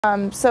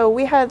So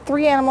we had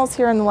 3 animals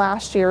here in the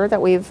last year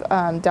that we've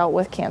dealt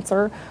with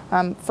cancer.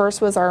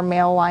 First was our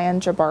male lion,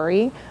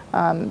 Jabari.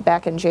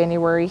 Back in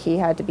January, he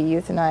had to be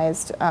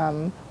euthanized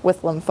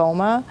with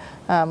lymphoma.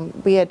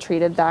 We had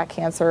treated that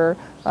cancer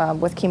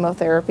with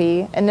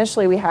chemotherapy.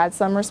 Initially, we had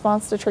some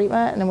response to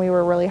treatment, and we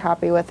were really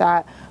happy with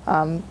that.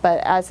 But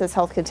as his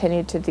health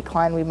continued to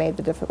decline, we made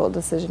the difficult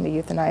decision to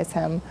euthanize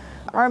him.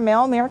 Our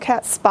male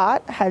meerkat,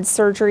 Spot, had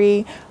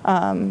surgery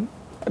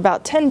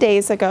about 10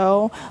 days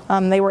ago.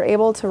 They were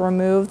able to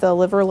remove the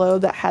liver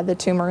lobe that had the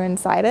tumor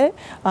inside it,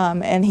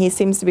 and he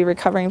seems to be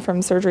recovering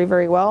from surgery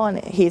very well,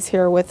 and he's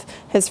here with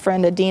his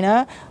friend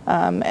Adina,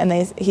 and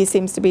he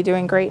seems to be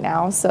doing great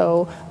now.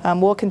 So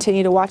we'll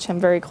continue to watch him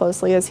very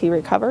closely as he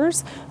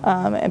recovers,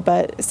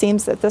 but it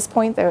seems at this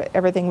point that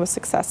everything was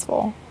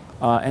successful.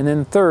 And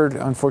then third,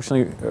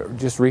 unfortunately,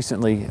 just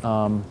recently,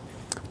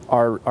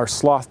 our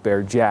sloth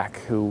bear, Jack,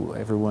 who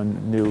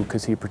everyone knew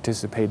because he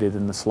participated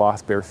in the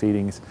sloth bear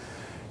feedings,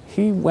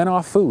 he went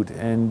off food,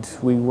 and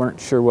we weren't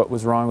sure what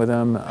was wrong with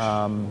him.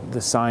 The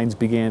signs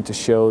began to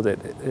show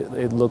that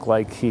it looked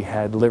like he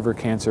had liver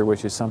cancer,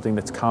 which is something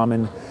that's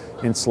common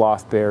in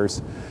sloth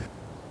bears.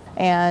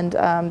 And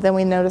then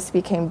we noticed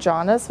he became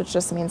jaundice, which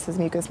just means his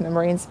mucous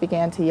membranes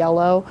began to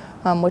yellow,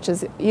 which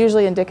is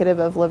usually indicative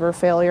of liver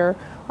failure.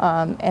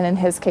 And in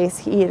his case,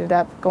 he ended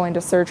up going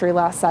to surgery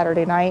last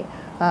Saturday night.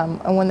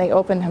 And when they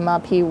opened him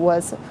up, he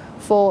was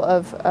full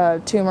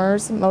of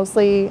tumors,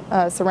 mostly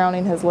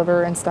surrounding his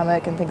liver and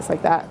stomach and things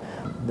like that.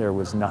 There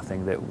was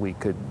nothing that we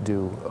could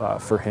do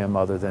for him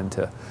other than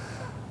to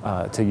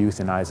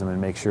euthanize him and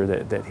make sure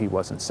that he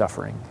wasn't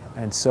suffering.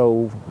 And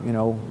so, you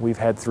know, we've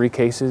had 3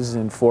 cases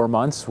in 4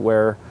 months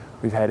where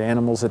we've had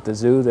animals at the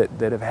zoo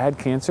that have had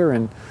cancer,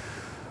 and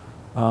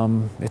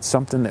it's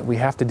something that we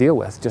have to deal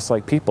with, just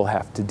like people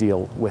have to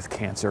deal with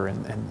cancer.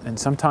 And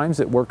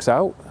sometimes it works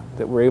out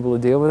that we're able to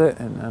deal with it,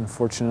 and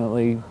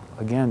unfortunately,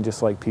 again,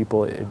 just like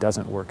people, it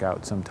doesn't work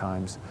out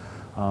sometimes,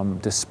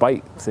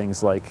 despite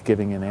things like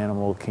giving an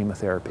animal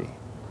chemotherapy.